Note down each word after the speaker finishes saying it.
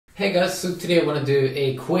Hey guys, so today I want to do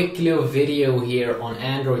a quick little video here on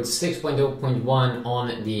Android 6.0.1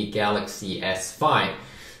 on the Galaxy S5.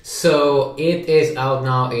 So it is out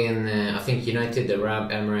now in I think United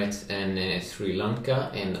Arab Emirates and Sri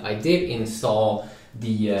Lanka, and I did install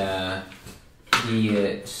the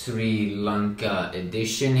Sri Lanka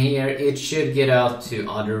edition here. It should get out to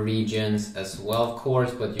other regions as well, of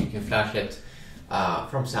course, but you can flash it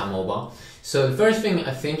from Sam Mobile. So the first thing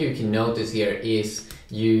I think you can notice here is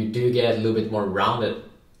you do get a little bit more rounded.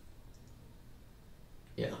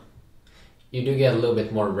 Yeah, you do get a little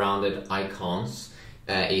bit more rounded icons.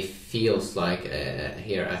 It feels like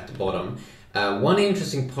here at the bottom. One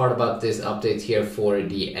interesting part about this update here for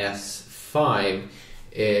the S5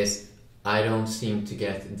 is I don't seem to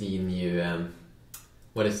get the new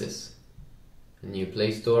what is this? A new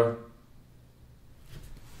Play Store.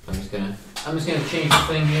 I'm just gonna change the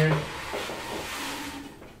thing here.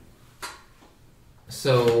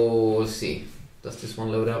 So let's see, does this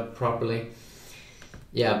one load up properly?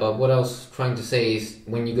 Yeah, but what I was trying to say is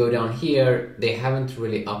when you go down here, they haven't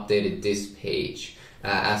really updated this page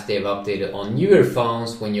as they've updated on newer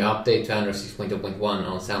phones. When you update to Android 6.0.1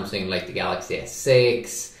 on Samsung, like the Galaxy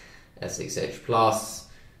S6, S6 Edge Plus,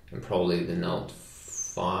 and probably the Note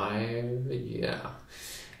 5, yeah.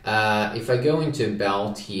 If I go into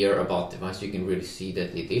About here, About Device, you can really see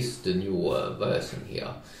that it is the new version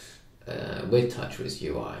here. With TouchWiz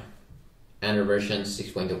UI, Android version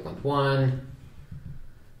 6.0.1.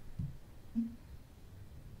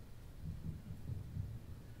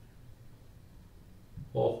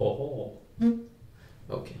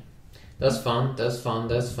 Okay, that's fun. Let's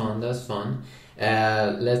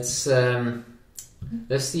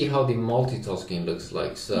see how the multitasking looks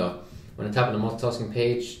like. So when I tap on the multitasking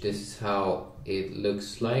page, this is how it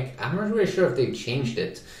looks like. I'm not really sure if they changed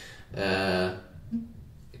it.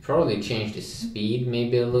 Probably change the speed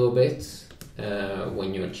maybe a little bit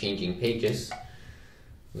when you're changing pages.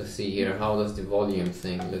 Let's see here, how does the volume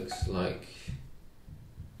thing looks like?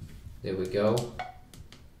 There we go.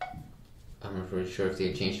 I'm not really sure if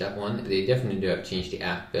they changed that one. They definitely do have changed the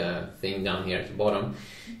app thing down here at the bottom.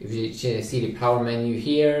 If you see the power menu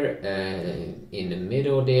here in the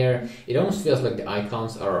middle there, it almost feels like the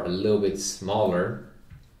icons are a little bit smaller.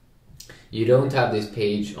 You don't have this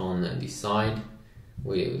page on the side,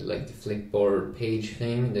 with like the Flipboard page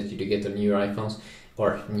thing that you do get on newer iPhones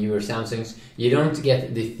or newer Samsungs. You don't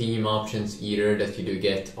get the theme options either that you do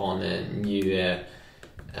get on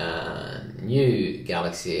new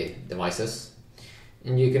Galaxy devices.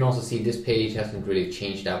 And you can also see this page hasn't really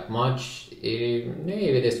changed that much.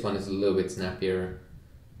 Maybe this one is a little bit snappier.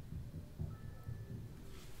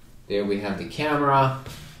 There we have the camera,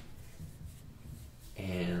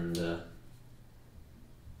 and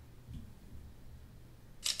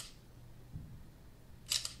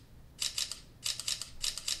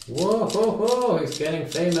whoa, ho, ho, he's getting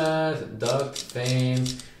famous. Duck fame.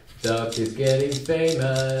 Duck is getting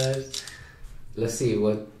famous. Let's see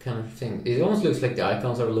what kind of thing. It almost looks like the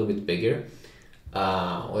icons are a little bit bigger.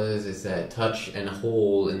 What is this? Touch and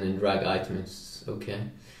hold and then drag items. Okay.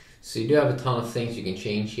 So you do have a ton of things you can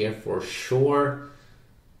change here for sure.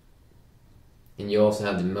 And you also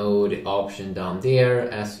have the mode option down there,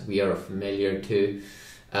 as we are familiar to.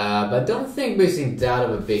 But don't think we're seeing that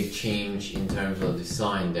of a big change in terms of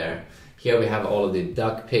design there. Here we have all of the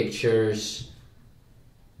duck pictures.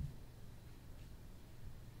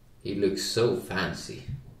 It looks so fancy.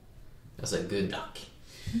 That's a good duck.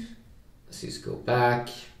 Let's just go back.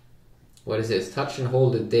 What is this? Touch and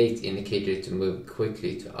hold the date indicator to move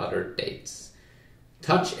quickly to other dates.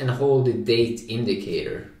 Touch and hold the date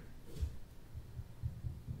indicator.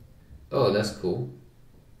 Oh, that's cool.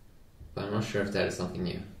 But I'm not sure if that is something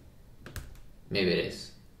new. Maybe it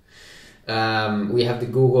is. We have the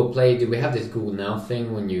Google Play. Do we have this Google Now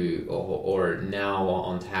thing when you, or Now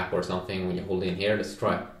on tap or something when you hold in here? Let's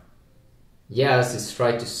try. Yes, it's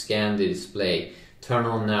try to scan the display. Turn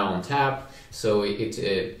on Now on tap. So it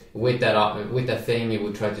with that thing, it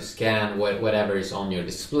would try to scan whatever is on your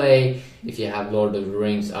display. If you have Lord of the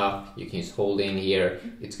Rings up, you can just hold in here.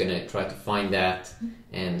 It's gonna try to find that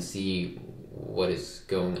and see what is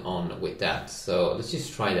going on with that. So let's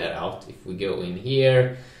just try that out. If we go in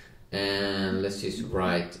here and let's just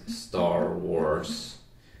write Star Wars,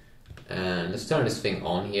 and let's turn this thing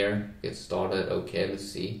on here, get started. Okay, let's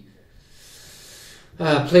see.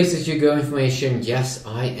 Places you go information. Yes,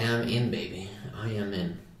 I am in, baby. I am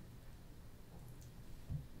in.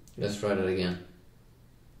 Let's try that again.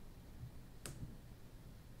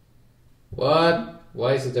 What?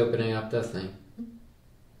 Why is it opening up that thing?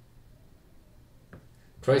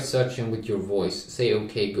 Try searching with your voice. Say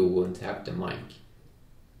okay Google and tap the mic.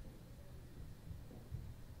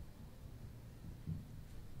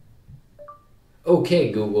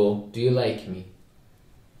 Okay, Google, do you like me?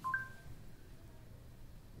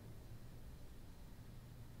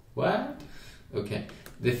 What? Okay.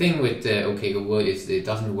 The thing with OK Google is it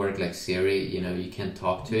doesn't work like Siri. You know, you can't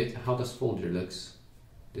talk to it. How does folder looks?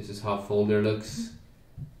 This is how folder looks.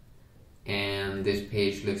 And this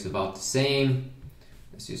page looks about the same.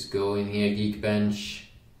 Let's just go in here, Geekbench,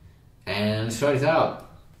 and let's try this out.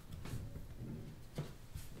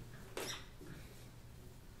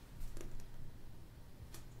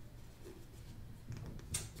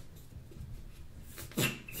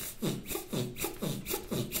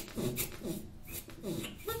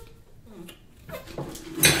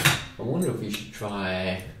 I wonder if we should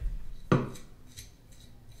try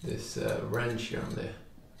this wrench here on the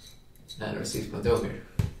Android 6.0 here.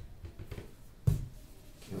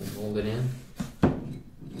 Can we hold it in?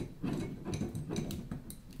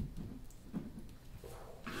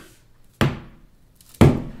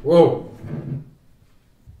 Whoa!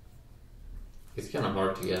 It's kind of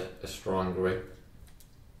hard to get a strong grip.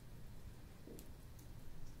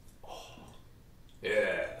 Oh,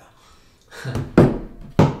 yeah!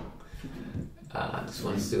 This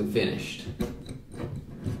one's still finished.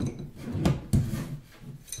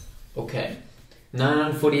 Okay,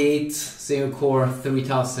 948 single core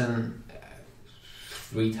 3000.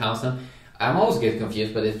 I'm always get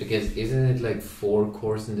confused by this because isn't it like 4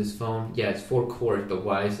 cores in this phone? Yeah, it's 4 cores, but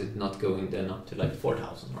why is it not going then up to like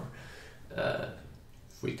 4000 or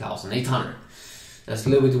 3800? That's a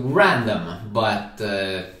little bit random, but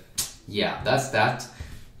yeah, that's that.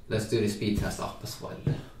 Let's do the speed test up as well.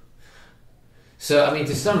 So, I mean,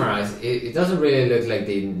 to summarize, it doesn't really look like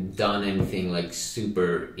they've done anything like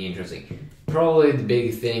super interesting. Probably the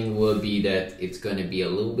big thing will be that it's going to be a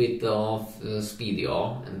little bit of speed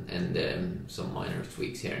yaw and some minor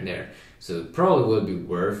tweaks here and there. So it probably will be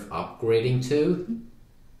worth upgrading to.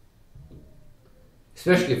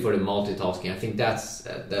 Especially for the multitasking. I think that's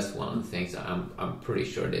one of the things I'm pretty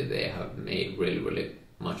sure that they have made really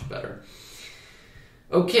much better.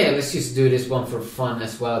 Okay, let's just do this one for fun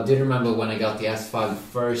as well. I do remember when I got the S5 the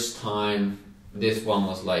first time, this one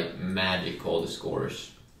was like magical, the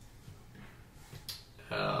scores.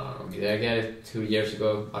 Did I get it 2 years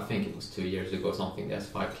ago? I think it was 2 years ago something, the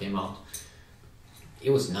S5 came out.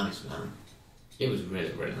 It was nice, man. It was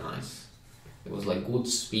really nice. It was like good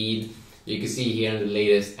speed. You can see here in the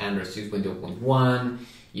latest Android 6.0.1,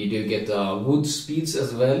 you do get good speeds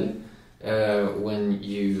as well. When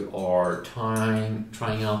you are trying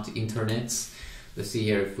out the internets. Let's see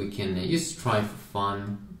here if we can just try for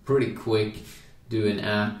fun, pretty quick, do an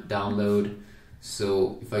app download.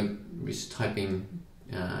 So if I just type in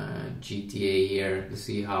GTA here, let's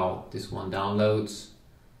see how this one downloads.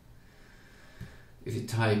 If you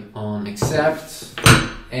type on accept,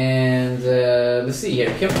 and let's see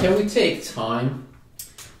here, can we take time?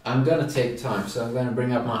 I'm gonna take time, so I'm gonna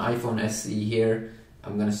bring up my iPhone SE here.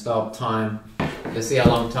 I'm gonna stop time. Let's see how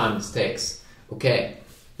long time this takes. Okay,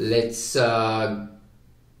 let's go.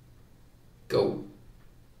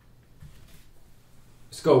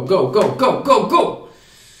 Let's go.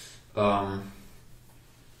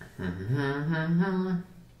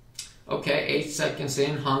 Okay, 8 seconds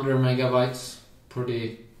in, 100 megabytes.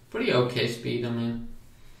 Pretty okay speed. I mean,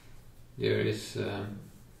 there is.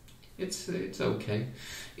 It's okay.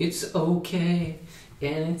 It's okay.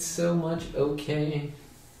 And it's so much okay.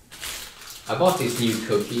 I bought these new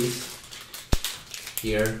cookies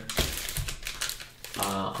here.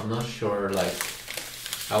 I'm not sure, like,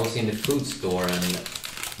 I was in the food store and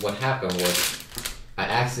what happened was I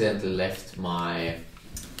accidentally left my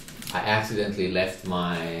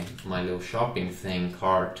little shopping thing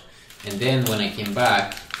cart, and then when I came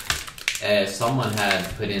back, someone had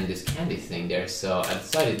put in this candy thing there, so I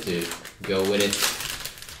decided to go with it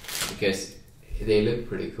because they look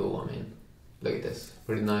pretty cool. I mean, look at this,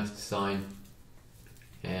 pretty nice design,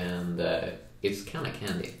 and it's kind of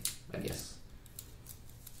candy, I guess.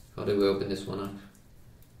 How do we open this one up?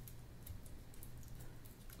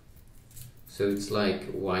 So it's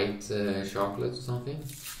like white chocolate or something.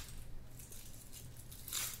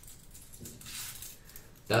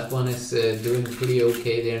 That one is doing pretty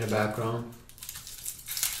okay there in the background.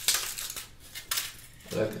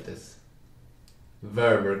 Look at this,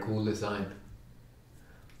 very cool design.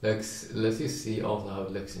 Let's just see also how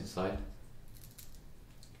it looks inside.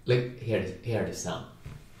 Look, hear the sound.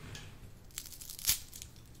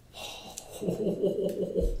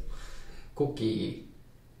 Cookie.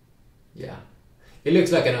 Yeah, it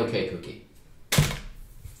looks like an okay cookie.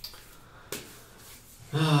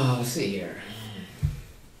 Let's see here.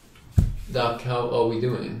 Duck, how are we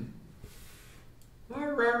doing?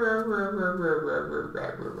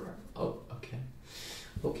 Oh, okay.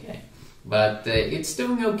 Okay, but it's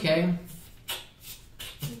doing okay.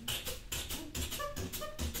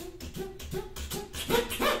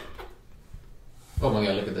 Oh my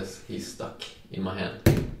god, look at this. He's stuck in my hand.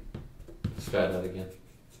 Let's try that again.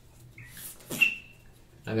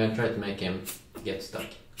 I'm gonna try to make him get stuck.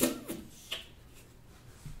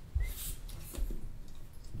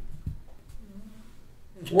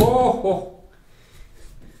 Whoa!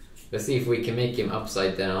 Let's see if we can make him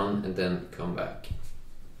upside down and then come back.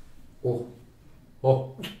 Oh!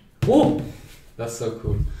 Oh! Oh! That's so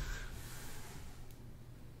cool.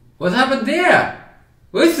 What happened there?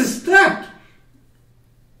 Where's he stuck?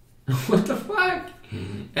 What the fuck?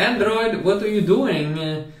 Android, what are you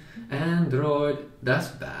doing? Android, that's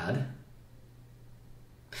bad.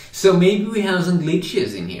 So maybe we have some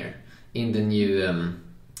glitches in here in the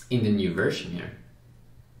new version here.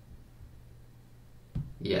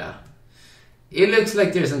 Yeah, it looks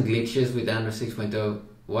like there's some glitches with Android 6.0.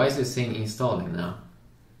 Why is it saying installing now?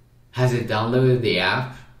 Has it downloaded the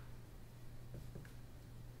app?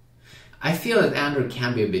 I feel that Android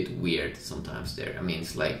can be a bit weird sometimes there. I mean,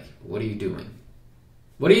 it's like, what are you doing?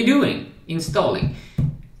 What are you doing? Installing.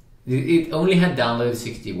 It only had downloaded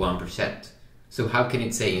 61%. So how can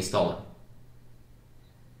it say installing?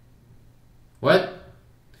 What?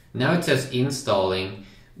 Now it says installing,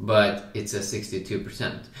 but it says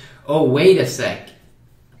 62%. Oh, wait a sec.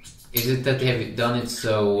 Is it that they have done it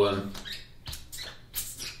so...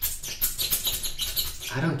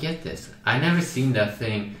 I don't get this. I never seen that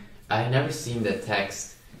thing. I never seen the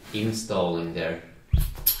text installing there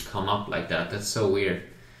come up like that. That's so weird.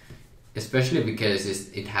 Especially because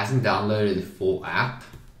it hasn't downloaded the full app.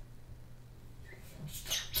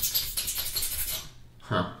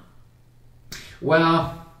 Huh.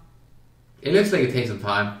 Well, it looks like it takes some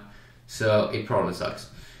time, so it probably sucks.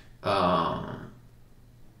 And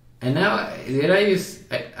now,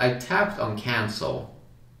 I tapped on cancel,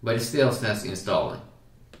 but it still says installing.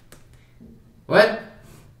 What?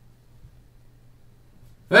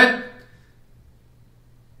 What?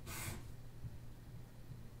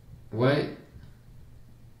 Wait.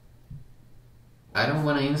 I don't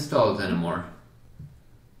want to install it anymore.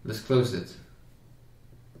 Let's close it.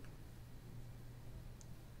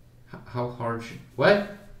 How hard should...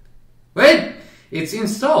 What? Wait! It's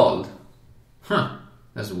installed! Huh.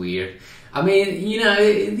 That's weird. I mean, you know,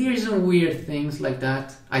 there's some weird things like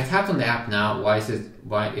that. I tapped on the app now. Why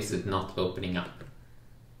is it not opening up?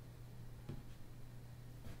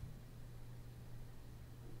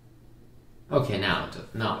 Okay, now it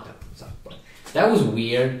opens up. That was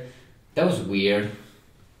weird. That was weird.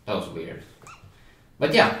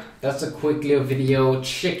 But yeah, that's a quick little video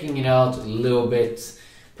checking it out a little bit.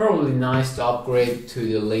 Probably nice to upgrade to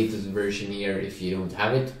the latest version here if you don't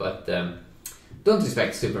have it, but don't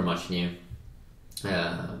expect super much new.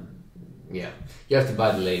 Yeah, you have to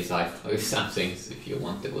buy the latest iPhone or Samsungs if you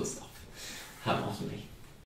want the good stuff. Have on me.